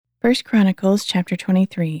1 Chronicles chapter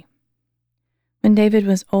 23. When David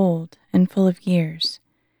was old and full of years,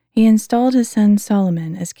 he installed his son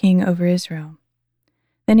Solomon as king over Israel.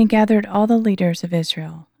 Then he gathered all the leaders of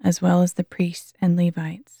Israel, as well as the priests and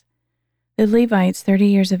Levites. The Levites 30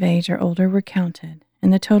 years of age or older were counted,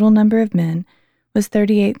 and the total number of men was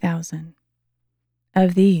 38,000.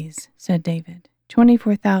 Of these, said David,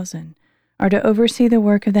 24,000 are to oversee the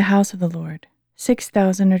work of the house of the Lord,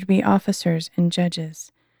 6,000 are to be officers and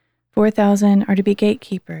judges, 4,000 are to be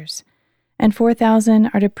gatekeepers, and 4,000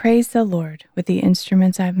 are to praise the Lord with the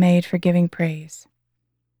instruments I have made for giving praise.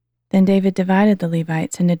 Then David divided the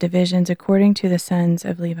Levites into divisions according to the sons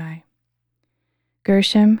of Levi: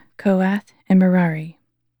 Gershom, Kohath, and Merari.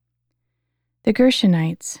 The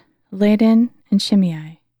Gershonites, Ladan and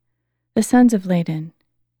Shimei. The sons of Ladan,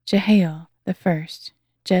 Jehiel the first,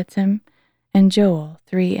 Jetham, and Joel,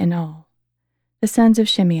 3 in all. The sons of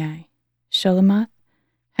Shimei, Sholomoth,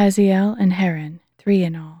 Haziel, and Haran, 3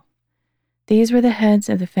 in all. These were the heads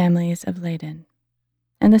of the families of Ladan.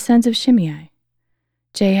 And the sons of Shimei,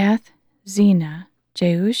 Jahath, Zena,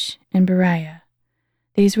 Jeush, and Beriah.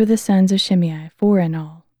 These were the sons of Shimei, 4 in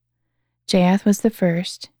all. Jahath was the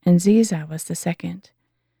first, and Ziza was the second.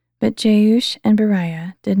 But Jeush and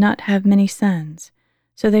Beriah did not have many sons,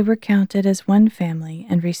 so they were counted as one family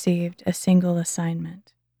and received a single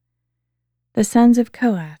assignment. The sons of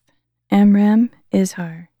Kohath, Amram,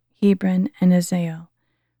 Izhar, Hebron, and Azael,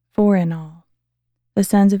 4 in all. The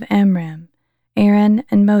sons of Amram, Aaron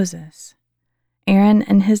and Moses. Aaron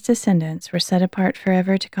and his descendants were set apart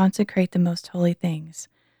forever to consecrate the most holy things,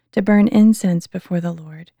 to burn incense before the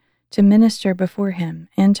Lord, to minister before him,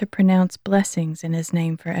 and to pronounce blessings in his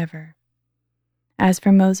name forever. As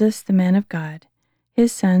for Moses, the man of God,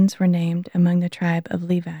 his sons were named among the tribe of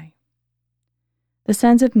Levi. The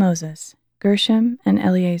sons of Moses, Gershom and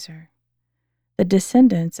Eleazar. The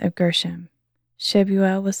descendants of Gershom,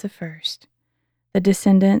 Shebuel was the first. The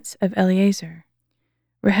descendants of Eleazar,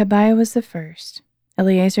 Rehabiah was the first.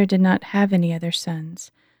 Eleazar did not have any other sons,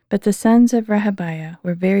 but the sons of Rehabiah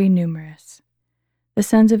were very numerous. The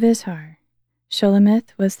sons of Izhar,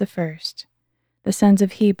 Sholomith was the first. The sons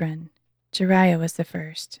of Hebron, Jeriah was the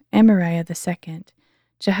first, Amariah the second,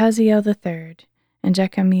 Jahaziel the third, and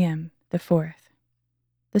Jekameam the fourth.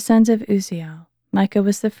 The sons of Uzziel, Micah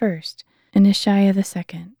was the first, and Ishiah the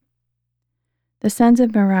second. The sons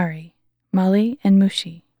of Merari, Mali and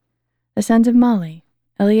Mushi. The sons of Mali,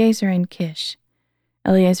 Eleazar and Kish.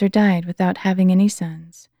 Eleazar died without having any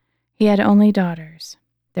sons. He had only daughters.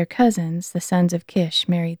 Their cousins, the sons of Kish,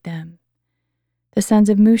 married them. The sons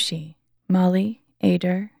of Mushi, Mali,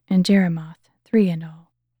 Ader, and Jeremoth, 3 in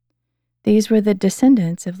all. These were the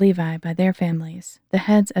descendants of Levi by their families, the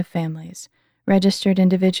heads of families, registered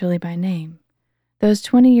individually by name, those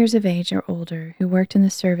 20 years of age or older who worked in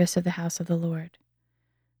the service of the house of the Lord.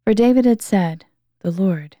 For David had said, "The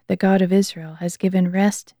Lord, the God of Israel, has given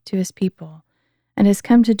rest to his people, and has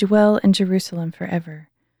come to dwell in Jerusalem forever.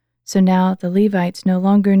 So now the Levites no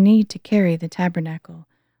longer need to carry the tabernacle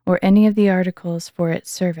or any of the articles for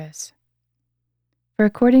its service." For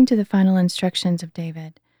according to the final instructions of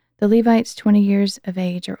David, the Levites 20 years of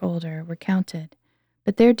age or older were counted,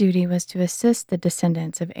 but their duty was to assist the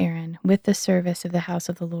descendants of Aaron with the service of the house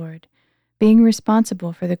of the Lord, being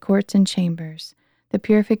responsible for the courts and chambers, the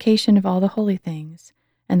purification of all the holy things,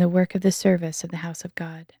 and the work of the service of the house of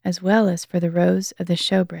God, as well as for the rows of the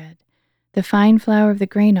showbread, the fine flour of the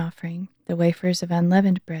grain offering, the wafers of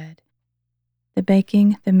unleavened bread, the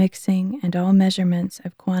baking, the mixing, and all measurements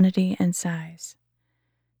of quantity and size.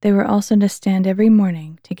 They were also to stand every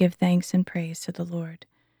morning to give thanks and praise to the Lord,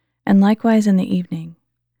 and likewise in the evening,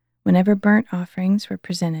 whenever burnt offerings were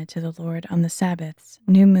presented to the Lord on the Sabbaths,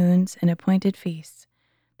 new moons, and appointed feasts.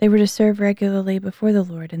 They were to serve regularly before the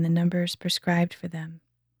Lord in the numbers prescribed for them.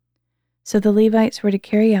 So the Levites were to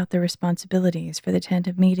carry out their responsibilities for the tent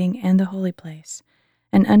of meeting and the holy place,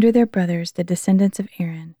 and under their brothers, the descendants of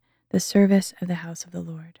Aaron, the service of the house of the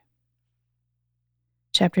Lord.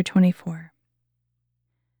 Chapter 24.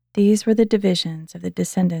 These were the divisions of the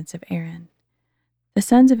descendants of Aaron. The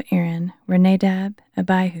sons of Aaron were Nadab,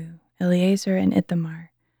 Abihu, Eleazar, and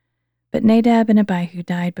Ithamar. But Nadab and Abihu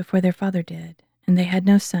died before their father did, and they had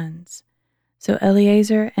no sons. So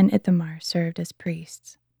Eleazar and Ithamar served as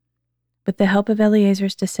priests. With the help of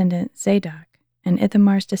Eleazar's descendant Zadok and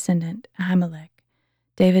Ithamar's descendant Ahimelech,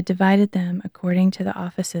 David divided them according to the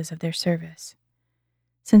offices of their service.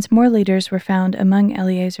 Since more leaders were found among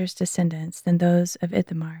Eleazar's descendants than those of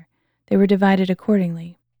Ithamar, they were divided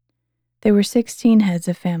accordingly. There were 16 heads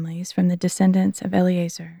of families from the descendants of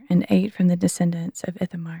Eleazar and 8 from the descendants of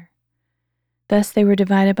Ithamar. Thus they were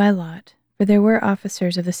divided by lot, For there were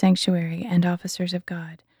officers of the sanctuary and officers of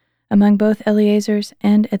God, among both Eleazar's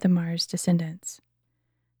and Ithamar's descendants.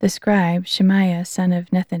 The scribe, Shemaiah son of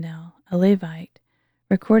Nethanel, a Levite,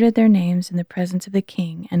 recorded their names in the presence of the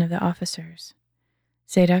king and of the officers.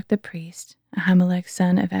 Zadok the priest, Ahimelech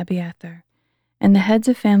son of Abiathar, and the heads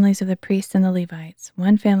of families of the priests and the Levites,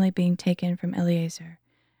 one family being taken from Eleazar,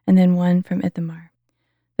 and then one from Ithamar.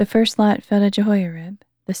 The first lot fell to Jehoiarib,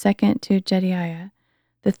 the second to Jediaiah,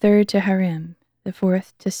 the third to Harim, the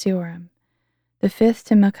fourth to Seoram, the fifth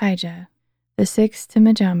to Malchijah, the sixth to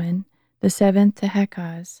Mijamin, the seventh to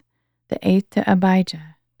Hakaz, the eighth to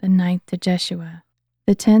Abijah, the ninth to Jeshua,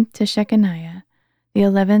 the 10th to Shechaniah, the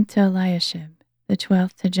 11th to Eliashib, the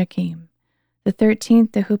 12th to Jakim, the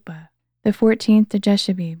 13th to Huppah, the 14th to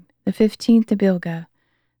Jeshabib, the 15th to Bilgah,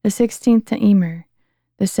 the 16th to Emer,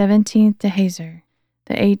 the 17th to Hazor,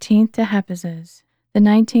 the 18th to Haphazaz, the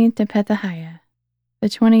 19th to Pethahiah, the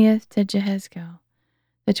 20th to Jehezkel,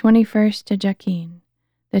 the 21st to Jakin,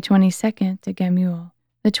 the 22nd to Gamuel,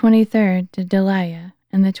 the 23rd to Deliah,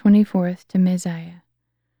 and the 24th to Messiah.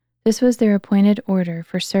 This was their appointed order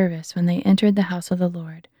for service when they entered the house of the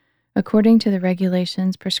Lord, according to the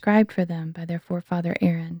regulations prescribed for them by their forefather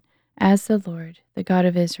Aaron, as the Lord, the God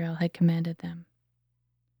of Israel, had commanded them.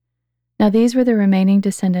 Now these were the remaining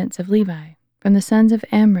descendants of Levi, from the sons of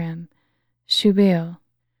Amram, Shubael,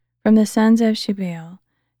 from the sons of Shubael,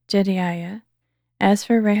 Jediaiah. As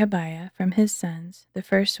for Rehabiah, from his sons, the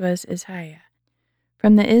first was Ishiah.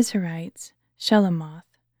 From the Izharites, Shelomoth,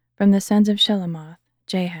 from the sons of Shelomoth,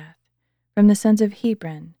 Jahath. From the sons of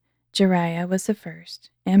Hebron, Jeriah was the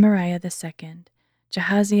first, Amariah the second,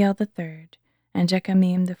 Jahaziel the third, and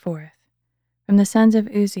Jechamim the fourth. From the sons of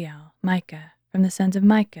Uzziel, Micah. From the sons of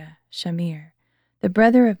Micah, Shamir. The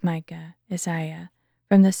brother of Micah, Isaiah.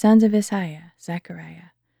 From the sons of Isaiah,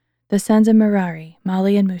 Zechariah. The sons of Merari,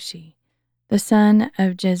 Mali and Mushi. The son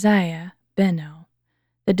of Jeziah, Beno.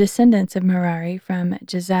 The descendants of Merari from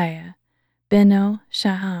Jeziah, Beno,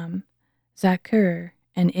 Shaham, Zakur,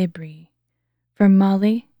 and Ibri. From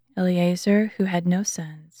Mali, Eleazar, who had no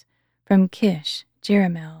sons. From Kish,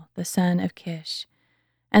 Jerahmeel, the son of Kish.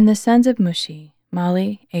 And the sons of Mushi,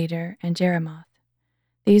 Mali, Ader, and Jeremoth.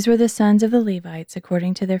 These were the sons of the Levites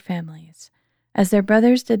according to their families. As their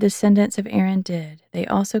brothers, the descendants of Aaron, did, they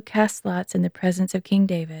also cast lots in the presence of King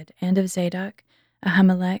David, and of Zadok,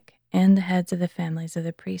 Ahimelech, and the heads of the families of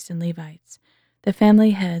the priests and Levites, the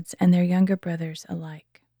family heads and their younger brothers alike.